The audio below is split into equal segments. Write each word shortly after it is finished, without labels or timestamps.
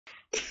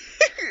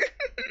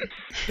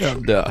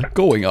And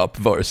going up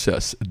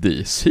versus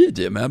the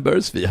CG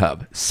members, we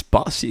have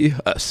Spazzy,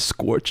 a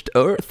Scorched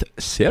Earth,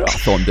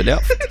 Seraph on the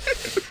left,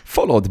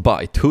 followed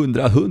by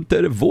Tundra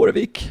Hunter,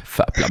 Vorvik,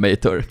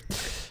 Faplamator.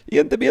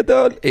 In the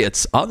middle,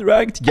 it's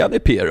unranked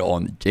Janiper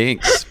on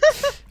Jinx.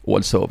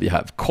 Also, we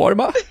have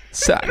Karma,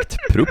 Sankt,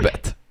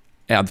 Prupet,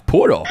 and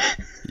Poro.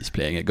 He's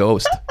playing a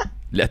ghost.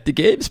 Let the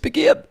games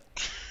begin!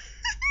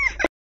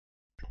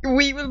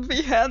 We will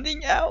be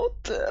handing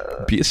out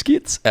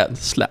biscuits and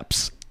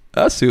slaps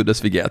as soon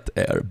as we get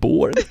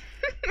airborne.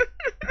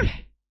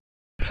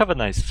 Have a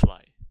nice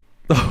fly.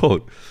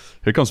 Oh,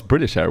 here comes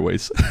British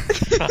Airways.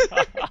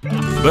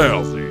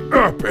 They're the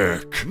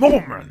epic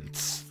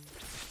moments.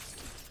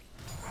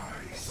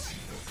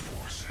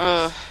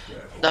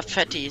 the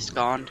fatty is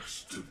gone.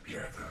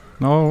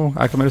 No,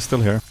 Akame is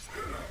still here.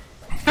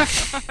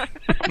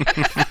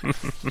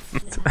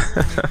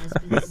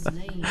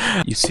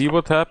 You see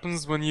what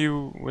happens when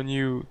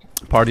you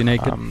Party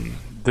naked.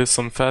 diss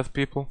on fat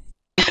people?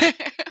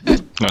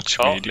 Not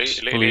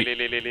Swedish.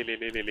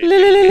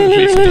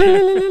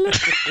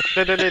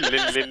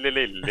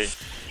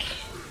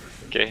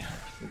 Okay,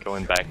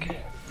 going back.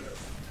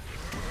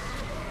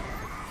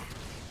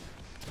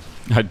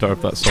 I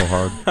derped that so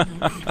hard.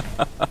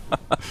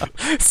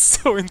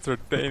 So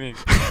entertaining.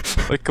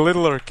 Like a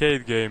little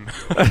arcade game.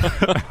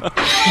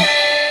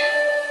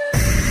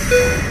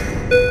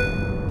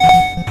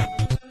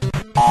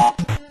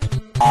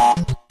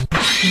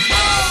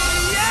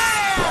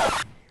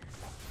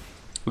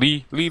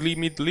 Lee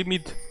mid.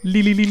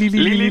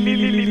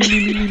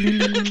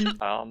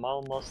 I'm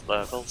almost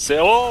level.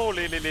 Oh,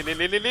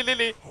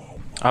 Lee.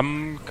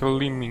 I'm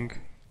claiming.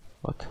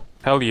 What?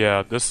 Hell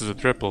yeah, this is a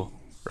triple.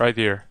 Right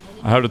here.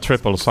 I heard a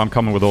triple, so I'm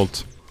coming with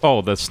ult.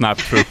 Oh, the snap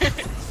troop.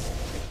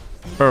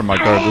 Oh my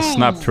god, the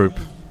snap troop.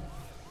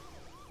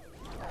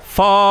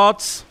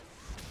 Farts!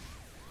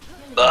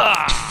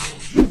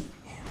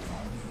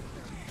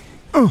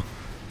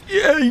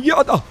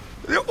 Ja då!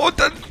 Och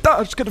den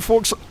där ska du få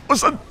också. Och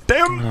sen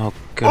den! Oh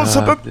Och så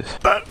den god.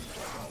 där!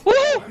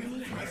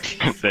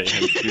 They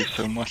hate you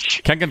so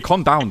much. Kangen,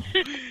 calm down.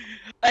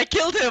 I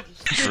killed him!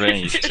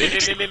 Range.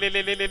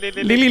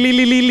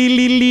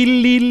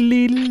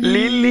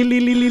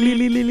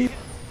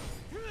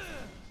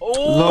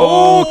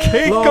 Oh,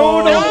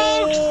 Keiko!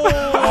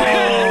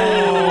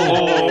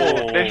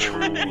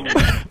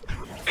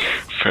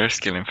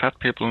 First killing fat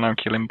people, now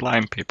killing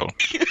blind people.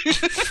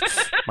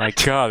 My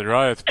god,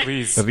 Riot,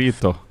 please.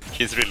 Rito.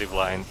 He's really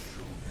blind.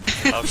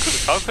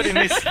 How could he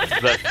miss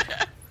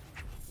that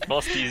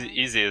most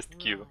easiest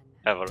Q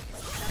ever?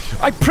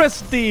 I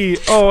pressed D!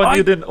 Oh, and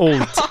you didn't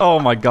ult. Oh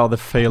my god, the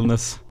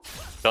failness.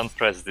 Don't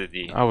press the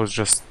D. I was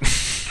just...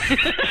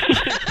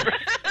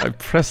 I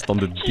pressed on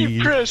the D.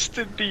 Press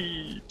the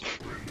D!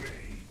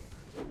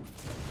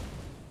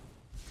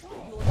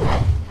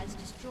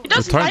 He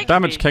doesn't Return like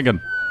damage, me.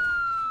 Kengan.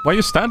 Why are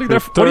you standing there?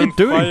 What are you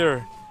doing? Fire.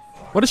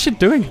 What is she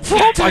doing?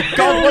 Oh my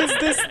god, What is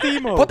this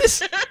demo? what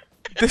is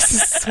This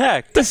is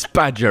hack. this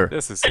badger?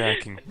 This is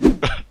hacking.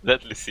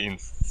 Deadly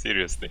scenes,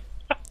 seriously.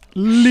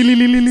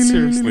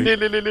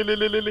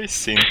 Seriously.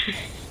 Scene.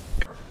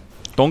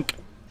 Donk.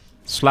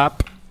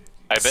 Slap.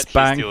 I bet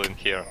Spank. he's still in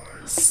here.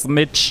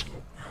 Smitch.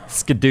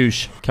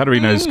 Skadoosh.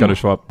 Katarina is gonna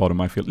show up bottom,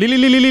 I feel.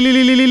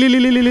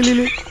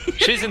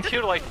 She's in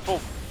here like for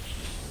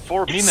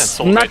 4 minutes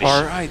already.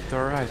 Alright,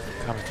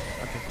 coming.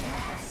 Okay.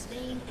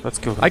 Let's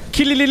kill her. I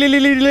kill. Can't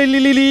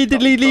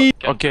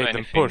Okay, do then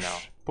anything push. now.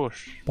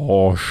 Push.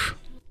 Bosh.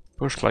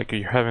 Push like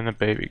you're having a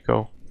baby.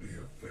 Go.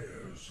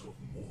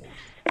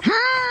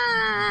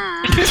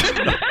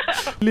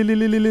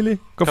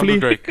 Go for Come to Lee.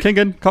 Drake.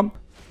 Kengan, come.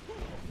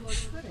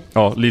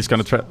 Oh, Lee's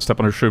gonna step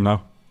on her shroom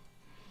now.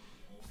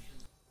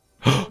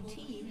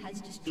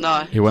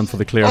 No. He went for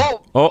the clear.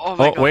 Oh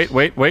my God.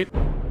 Wait.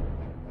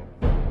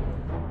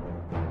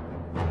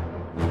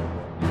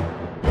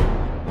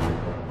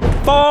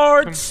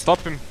 Farts!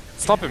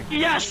 Stop him.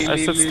 Yes! I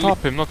said stop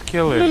him, not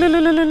kill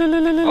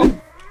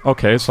him.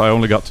 Okay, so I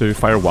only got to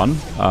fire one.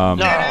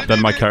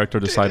 Then my character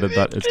decided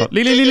that it's not.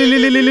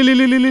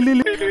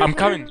 I'm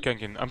coming,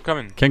 Kenkin. I'm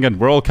coming. Kengan,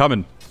 we're all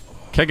coming.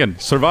 Kengan,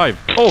 survive.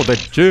 Oh, the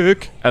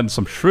juke and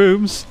some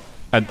shrooms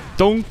and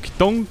donk,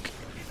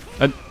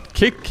 and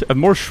kick and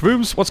more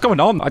shrooms. What's going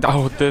on?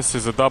 Oh, this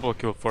is a double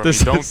kill for me.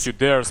 This Don't is- you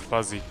dare,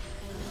 Spazzy.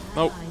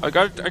 No, I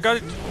got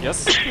it.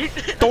 Yes.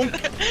 Donk.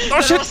 Oh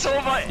That shit! was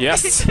so my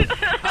Yes.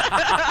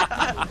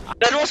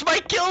 That was my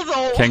kill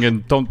though!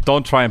 Kengan,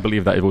 don't try and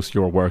believe that it was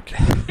your work.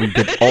 We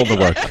did all the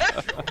work.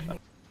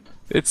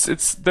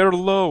 They're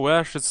low.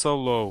 Ash is so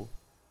low.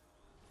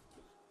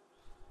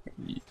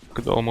 You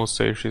could almost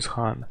say she's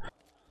Han.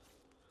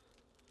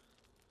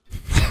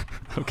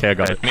 Okay, I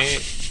got it. Let me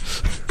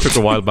Took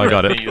a while, but I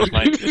got it. use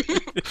my...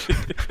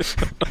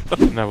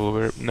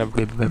 Never.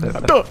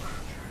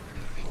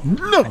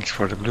 Thanks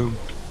for the blue.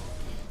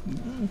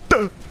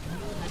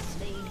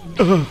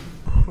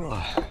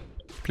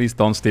 Please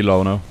don't steal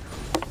Ono.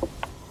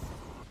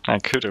 I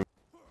could've.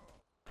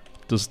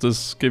 Does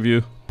this give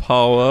you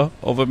power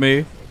over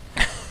me?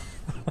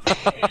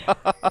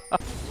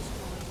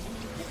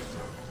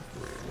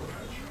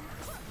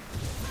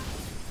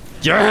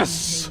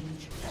 Yes!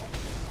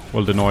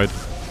 Well denied.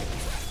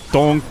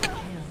 Donk!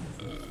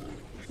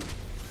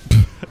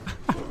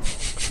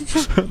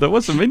 There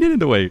was a minion in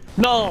the way.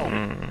 No!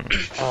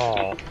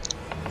 Oh.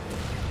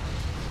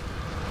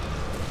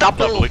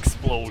 Double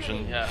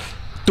explosion, yeah.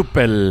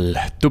 Dubbel.